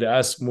and that could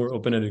ask more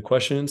open-ended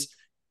questions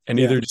and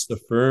Yeah. either just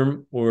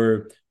affirm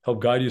or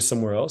help guide you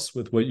somewhere else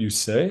with what you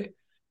say.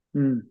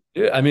 Mm,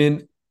 Yeah, I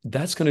mean,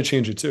 that's going to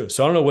change it too.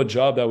 So I don't know what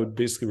job that would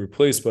basically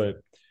replace,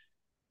 but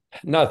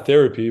not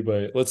therapy,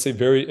 but let's say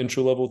very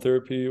intro level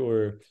therapy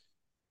or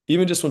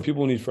even just when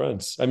people need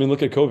friends. I mean,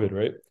 look at COVID,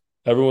 right?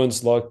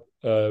 Everyone's locked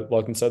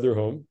inside their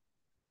home.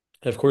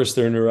 Of course,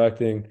 they're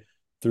interacting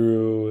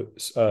through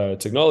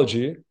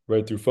technology,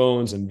 right? Through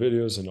phones and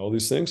videos and all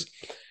these things.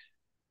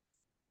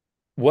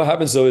 What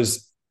happens though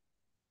is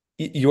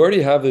you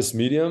already have this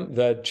medium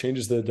that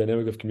changes the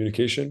dynamic of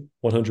communication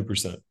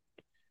 100%.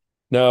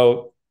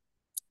 Now,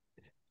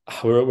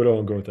 where do I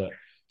want to go with that?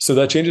 So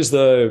that changes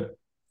the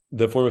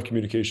form of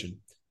communication.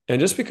 And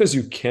just because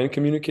you can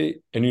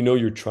communicate and you know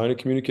you're trying to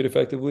communicate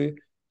effectively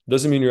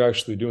doesn't mean you're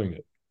actually doing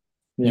it.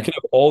 You yeah. can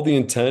have all the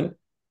intent,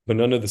 but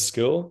none of the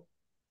skill,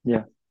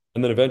 Yeah.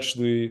 and then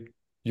eventually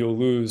you'll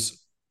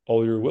lose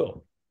all your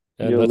will.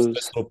 And You'll that's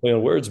lose. a little play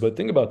on words, but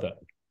think about that.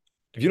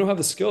 If you don't have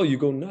the skill, you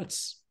go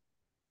nuts.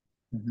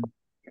 Mhm.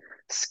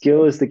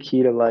 Skill is the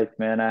key to life,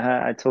 man.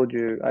 I told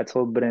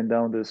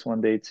Brandon this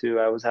one day too.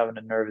 I was having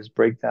a nervous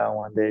breakdown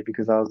one day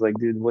because I was like,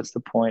 dude, what's the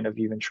point of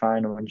even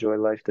trying to enjoy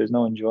life? There's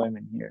no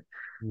enjoyment here.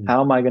 Mm.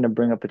 How am I going to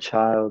bring up a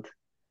child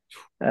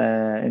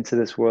into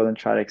this world and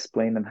try to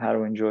explain them how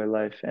to enjoy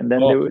life? And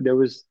then Oh, there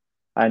was,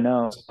 I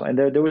know, and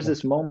there was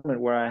this moment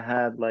where I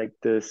had like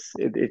this.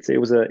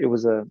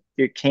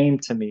 It came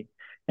to me,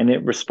 and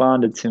it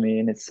responded to me,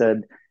 and it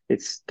said,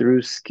 "It's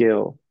through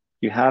skill.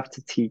 You have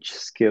to teach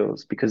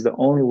skills because the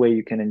only way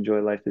you can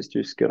enjoy life is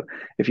through skill.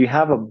 If you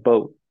have a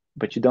boat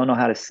but you don't know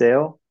how to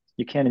sail,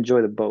 you can't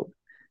enjoy the boat.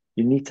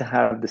 You need to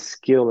have the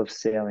skill of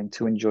sailing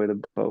to enjoy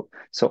the boat.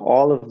 So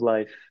all of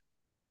life,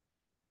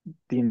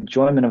 the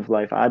enjoyment of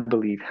life, I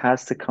believe,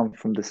 has to come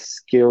from the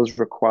skills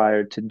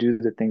required to do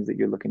the things that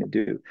you're looking to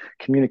do.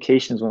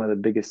 Communication is one of the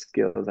biggest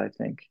skills, I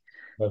think.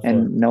 by far.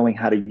 And knowing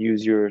how to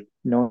use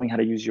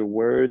your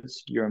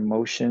words, your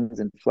emotions,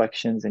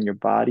 inflections, and your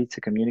body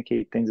to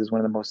communicate things is one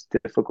of the most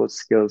difficult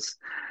skills.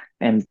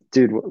 And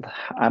dude,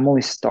 I'm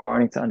only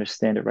starting to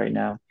understand it right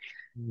now.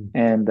 Mm.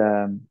 And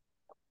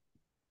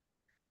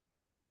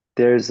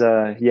there's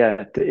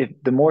yeah,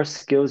 the more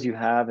skills you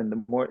have, and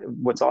the more,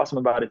 what's awesome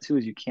about it too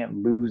is you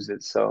can't lose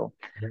it. So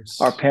Yes.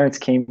 our parents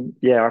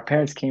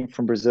came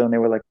from Brazil, and they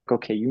were like,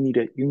 okay, you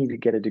need to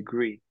get a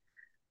degree.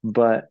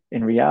 But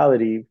in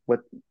reality,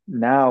 what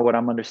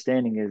I'm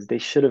understanding is they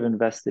should have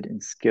invested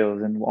in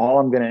skills. And all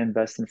I'm going to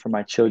invest in for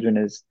my children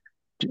is,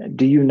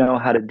 do you know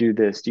how to do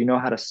this? Do you know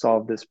how to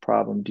solve this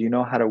problem? Do you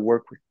know how to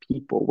work with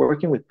people?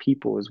 Working with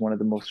people is one of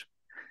the most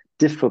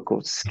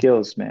difficult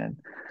skills, man.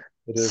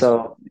 It is.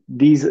 So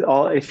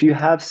if you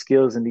have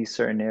skills in these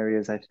certain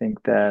areas, I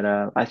think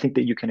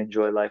that you can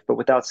enjoy life. But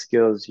without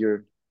skills,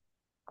 you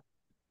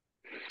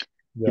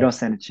Yeah. don't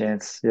stand a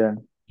chance. Yeah.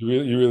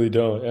 You really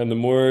don't. And the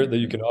more that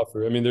you can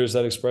offer, I mean, there's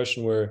that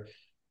expression where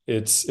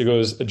it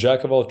goes, a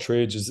jack of all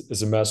trades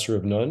is a master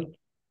of none.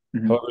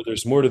 Hmm. However,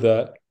 there's more to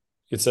that.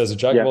 It says a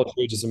jack of Yeah. all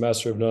trades is a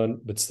master of none,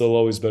 but still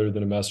always better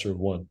than a master of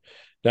one.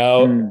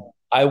 Now, Mm.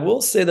 I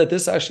will say that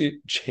this actually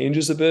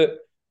changes a bit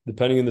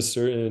depending on the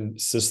certain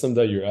system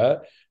that you're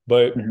at.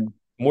 But Hmm.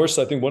 more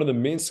so, I think one of the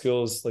main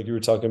skills, like you were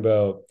talking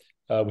about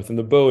within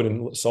the boat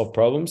and solve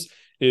problems,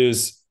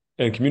 is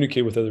and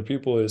communicate with other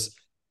people is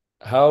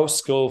how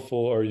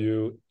skillful are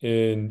you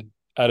in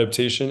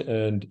adaptation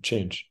and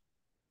change?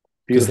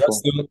 Because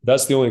Beautiful.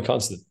 that's the only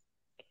constant.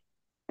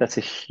 That's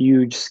a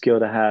huge skill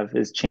to have,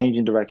 is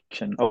changing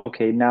direction.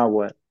 Okay, now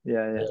what?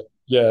 Yeah, yeah.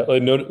 Yeah, yeah,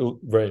 like no,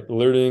 right.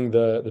 Learning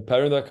the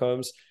pattern that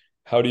comes.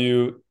 How do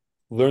you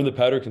learn the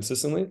pattern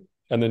consistently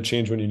and then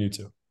change when you need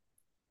to?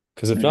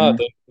 Because if not,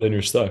 Hmm. then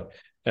you're stuck.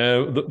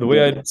 And the way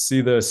Yeah. I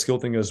see the skill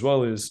thing as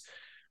well is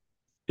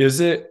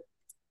it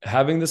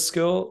having the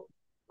skill?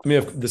 I mean,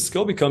 if the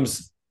skill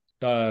becomes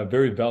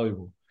very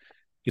valuable,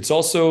 it's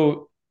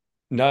also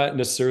not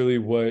necessarily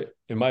what,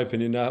 in my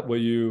opinion, not what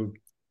you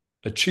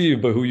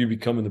achieve, but who you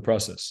become in the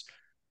process.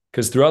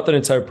 Because throughout that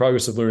entire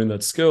progress of learning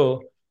that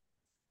skill,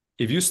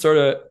 if you start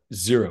at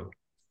zero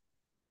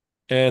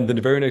and then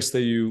the very next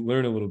day you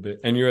learn a little bit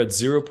and you're at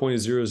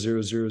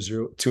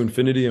 0.0000 to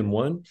infinity and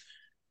one,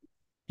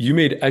 you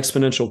made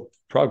exponential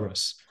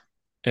progress.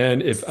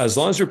 And if as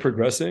long as you're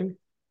progressing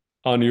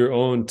on your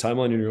own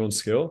timeline and your own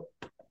scale,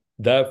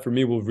 that for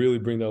me will really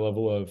bring that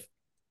level of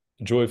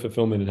joy,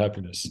 fulfillment, and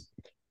happiness.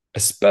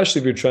 Especially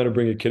if you're trying to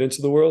bring a kid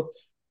into the world,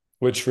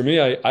 which for me,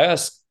 I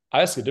ask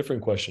a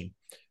different question,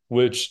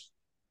 which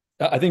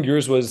I think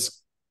yours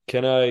was,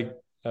 can I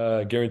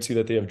guarantee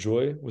that they have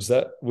joy? Was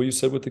that what you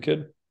said with the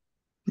kid?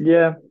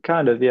 Yeah,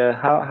 kind of. Yeah.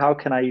 How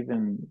can I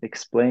even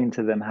explain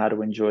to them how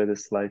to enjoy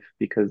this life?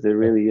 Because there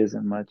really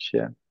isn't much.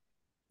 Yeah.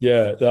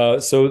 Yeah.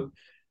 So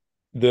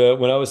the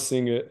when I was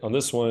seeing it on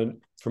this one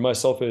for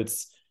myself,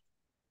 it's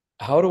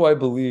how do I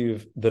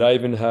believe that I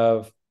even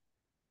have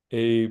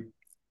a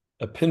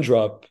a pin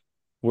drop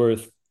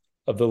worth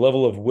of the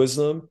level of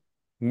wisdom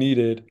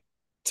needed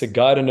to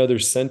guide another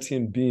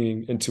sentient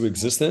being into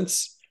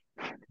existence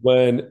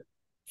when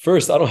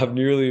first I don't have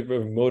nearly a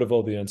remote of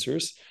all the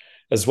answers,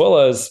 as well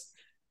as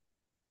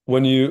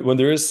when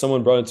there is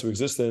someone brought into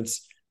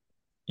existence,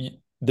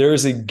 there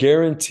is a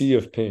guarantee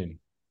of pain.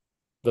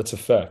 That's a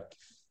fact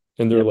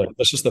in their Yep. life.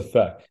 That's just a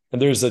fact.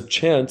 And there's a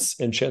chance,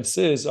 and chance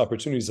is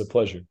opportunities of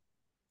pleasure,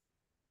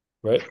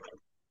 right?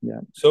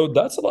 Yeah. So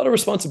that's a lot of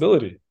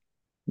responsibility.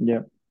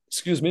 Yeah.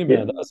 Excuse me,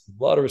 Yeah. man. That's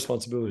a lot of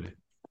responsibility.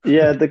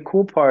 Yeah. The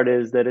cool part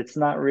is that it's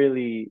not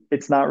really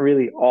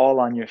all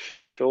on your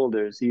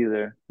shoulders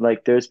either.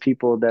 Like there's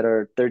people that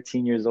are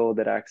 13 years old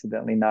that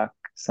accidentally knock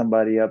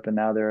somebody up, and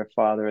now they're a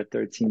father at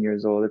 13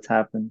 years old. It's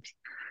happened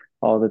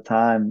all the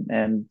time.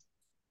 And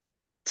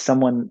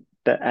someone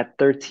that at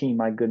 13,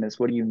 my goodness,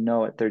 what do you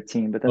know at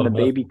 13? But then Oh, the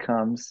baby nothing.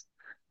 comes,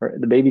 or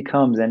the baby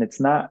comes, and it's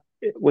not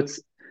what's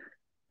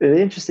the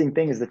interesting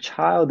thing is the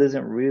child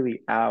isn't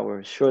really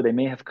ours. Sure, they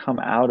may have come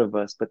out of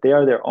us, but they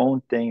are their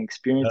own thing,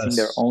 experiencing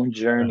their Yes. own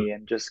Yeah. journey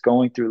and just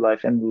going through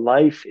life. And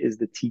life is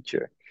the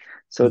teacher.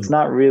 So it's Mm,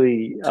 not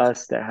really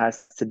us that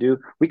has to do.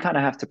 We kind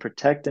of have to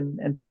protect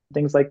and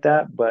things like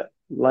that, but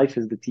life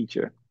is the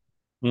teacher.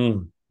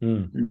 mm.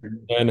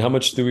 Mhm. And how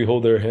much do we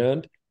hold their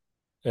hand?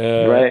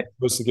 Right,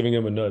 Opposed to giving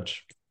them a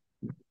nudge.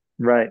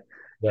 right.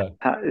 Yeah,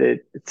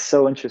 It's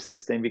so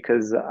interesting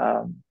because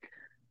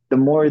the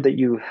more that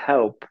you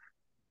help,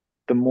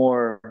 the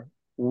more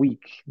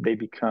weak they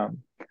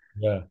become.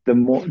 yeah. The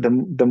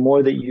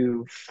more that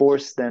you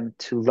force them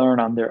to learn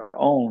on their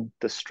own,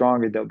 the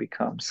stronger they'll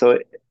become. So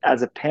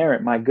as a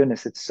parent, my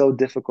goodness, it's so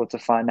difficult to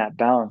find that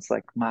balance.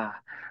 Like, ma,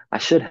 I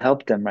should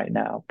help them right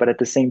now. But at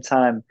the same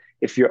time,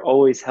 if you're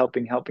always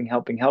helping, helping,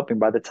 helping, helping,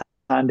 by the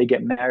time they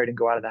get married and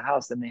go out of the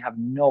house, then they have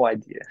no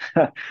idea.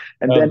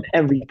 And then Um,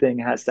 everything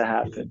has to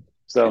happen.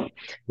 So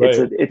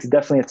Right. it's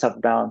definitely a tough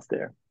balance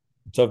there.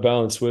 Tough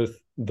balance with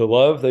the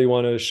love that you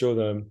want to show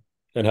them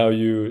and how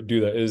you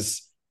do that.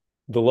 Is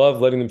the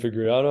love letting them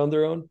figure it out on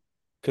their own?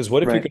 Because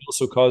what if you Right. could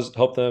also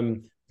help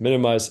them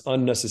minimize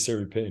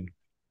unnecessary pain?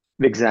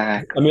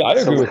 I Exactly. mean, I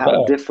So agree with how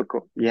that.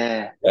 difficult?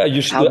 Yeah. Yeah,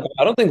 you should. How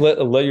I don't think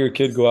let your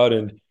kid go out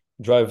and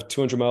drive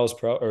 200 miles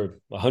per hour or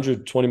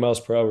 120 miles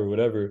per hour or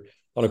whatever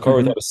on a car hmm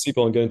without a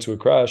seatbelt and get into a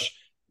crash.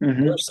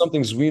 There are hmm some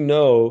things we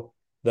know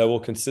that will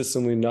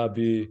consistently not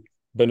be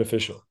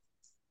beneficial.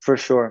 For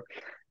sure.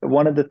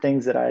 One of the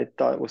things that I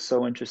thought was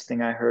so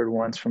interesting, I heard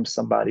once from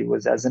somebody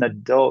was as an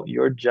adult,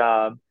 your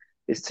job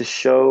is to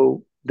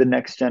show the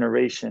next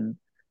generation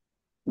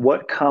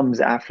what comes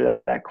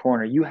after that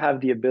corner. You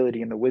have the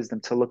ability and the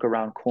wisdom to look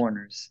around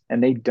corners,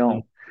 and they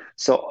don't.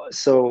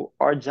 So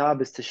our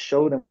job is to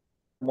show them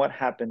what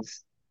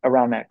happens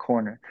around that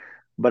corner.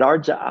 But our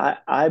job,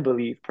 I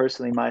believe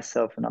personally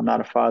myself, and I'm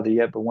not a father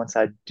yet, but once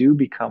I do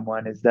become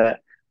one, is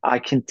that I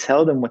can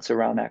tell them what's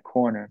around that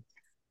corner,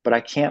 but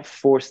I can't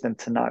force them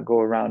to not go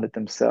around it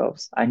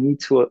themselves. I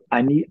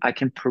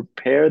can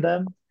prepare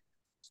them,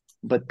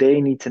 but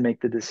they need to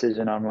make the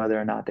decision on whether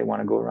or not they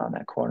want to go around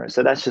that corner.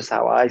 So that's just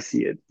how I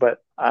see it. But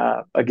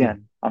again,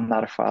 I'm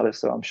not a father,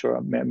 so I'm sure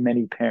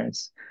many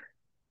parents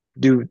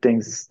do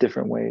things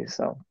different ways.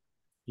 So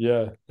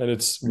Yeah, and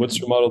it's what's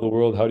your mhm. model of the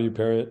world? How do you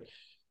parent?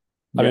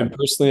 I Yeah. mean,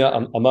 personally,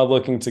 I'm not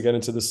looking to get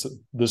into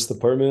this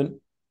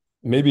department,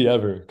 maybe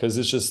ever, because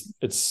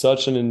it's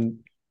such an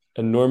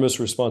enormous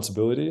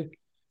responsibility,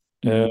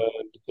 and hmm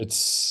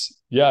it's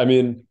yeah. I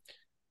mean,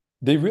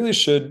 they really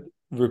should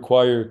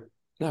require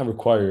not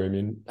require. I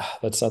mean,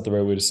 that's not the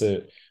right way to say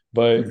it,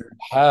 but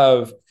hmm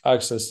have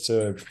access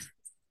to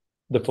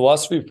the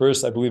philosophy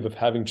first. I believe of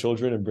having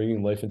children and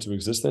bringing life into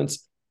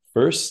existence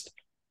first.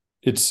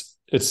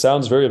 It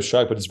sounds very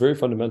abstract, but it's very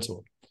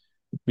fundamental.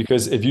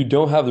 Because if you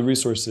don't have the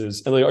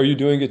resources, and like, are you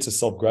doing it to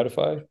self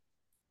gratify?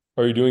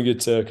 Are you doing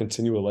it to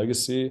continue a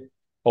legacy?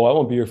 Oh, I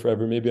won't be here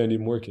forever. Maybe I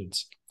need more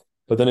kids.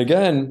 But then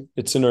again,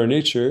 it's in our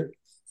nature,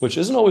 which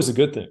isn't always a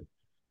good thing.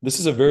 This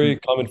is a very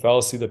common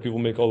fallacy that people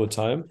make all the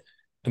time.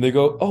 And they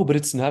go, oh, but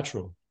it's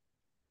natural.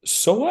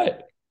 So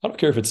what? I don't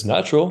care if it's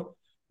natural.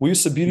 We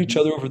used to beat each hmm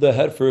other over the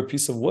head for a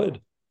piece of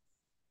wood.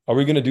 Are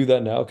we going to do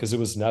that now because it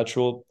was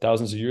natural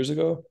thousands of years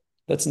ago?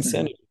 That's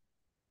hmm insanity.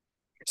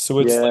 So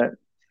it's like Yeah.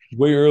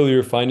 way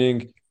earlier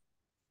finding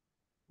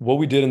what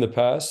we did in the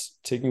past,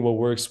 taking what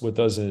works, what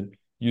doesn't,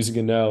 using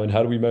it now, and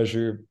how do we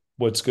measure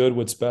what's good,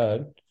 what's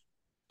bad,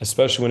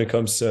 especially when it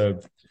comes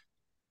to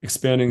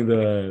expanding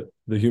the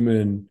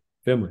human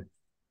family,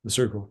 the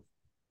circle.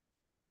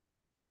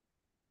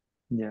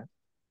 Yeah.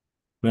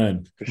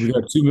 Man, For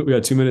sure. we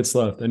got 2 minutes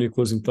left. Any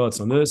closing thoughts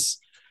on this?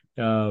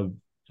 Uh,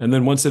 and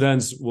then once it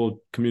ends, we'll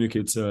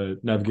communicate to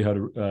navigate how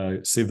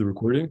to save the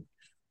recording.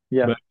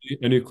 Yeah. But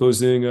any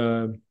closing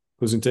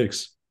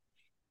takes?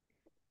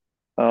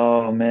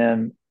 Oh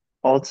man.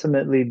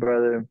 Ultimately,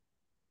 brother,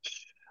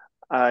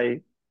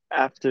 I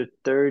after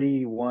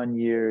 31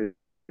 years,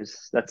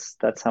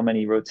 that's how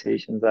many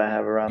rotations I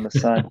have around the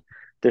sun.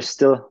 There's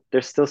still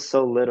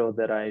so little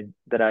that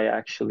I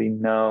actually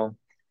know.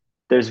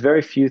 There's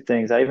very few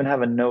things. I even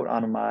have a note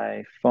on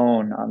my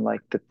phone on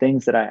like the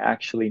things that I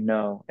actually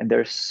know, and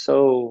there's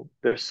so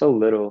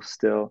little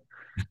still.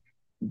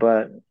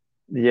 But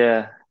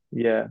yeah,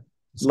 yeah.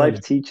 It's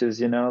Life funny.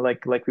 teaches,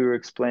 like we were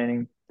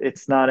explaining,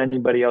 it's not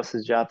anybody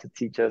else's job to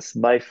teach us.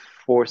 Life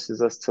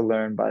forces us to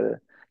learn by the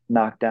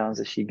knockdowns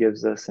that she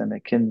gives us, and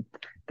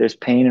there's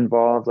pain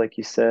involved, like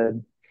you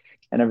said,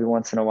 and every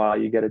once in a while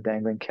you get a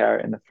dangling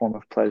carrot in the form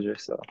of pleasure.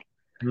 So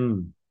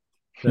Hmm.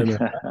 Yeah, man.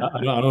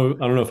 I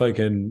don't know if I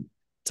can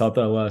top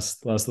that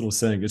last little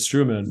saying. It's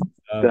true, man.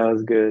 that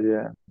was good,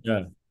 yeah.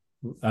 Yeah.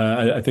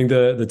 I think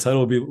the title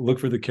will be "Look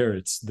for the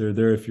Carrots." They're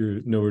there if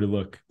you know where to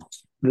look.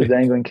 The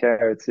dangling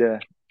carrots, yeah.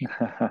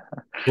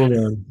 Cool,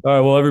 man. All right,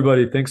 well,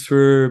 everybody, thanks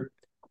for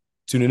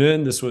tuning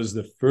in. This was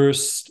the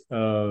first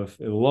of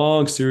a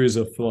long series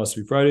of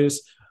Philosophy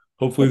Fridays.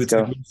 Hopefully, the Let's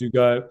go. takeaways you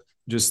got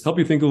just help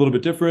you think a little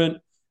bit different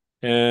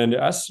and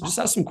ask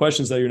some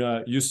questions that you're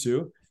not used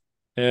to,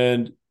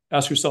 and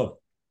ask yourself: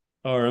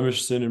 are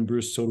Emerson and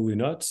Bruce totally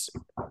nuts?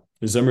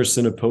 Is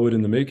Emerson a poet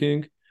in the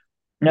making?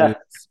 Yeah,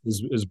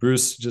 Is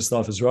Bruce just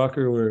off his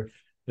rocker, or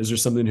is there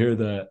something here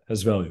that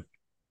has value?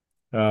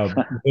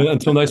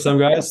 Until next time,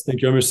 guys.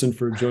 Thank you, Emerson,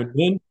 for joining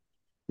in.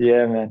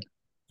 yeah, man.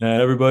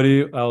 And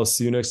everybody, I'll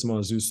see you next time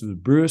on Zeus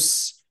with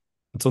Bruce.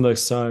 Until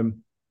next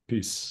time,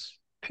 peace.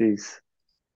 Peace.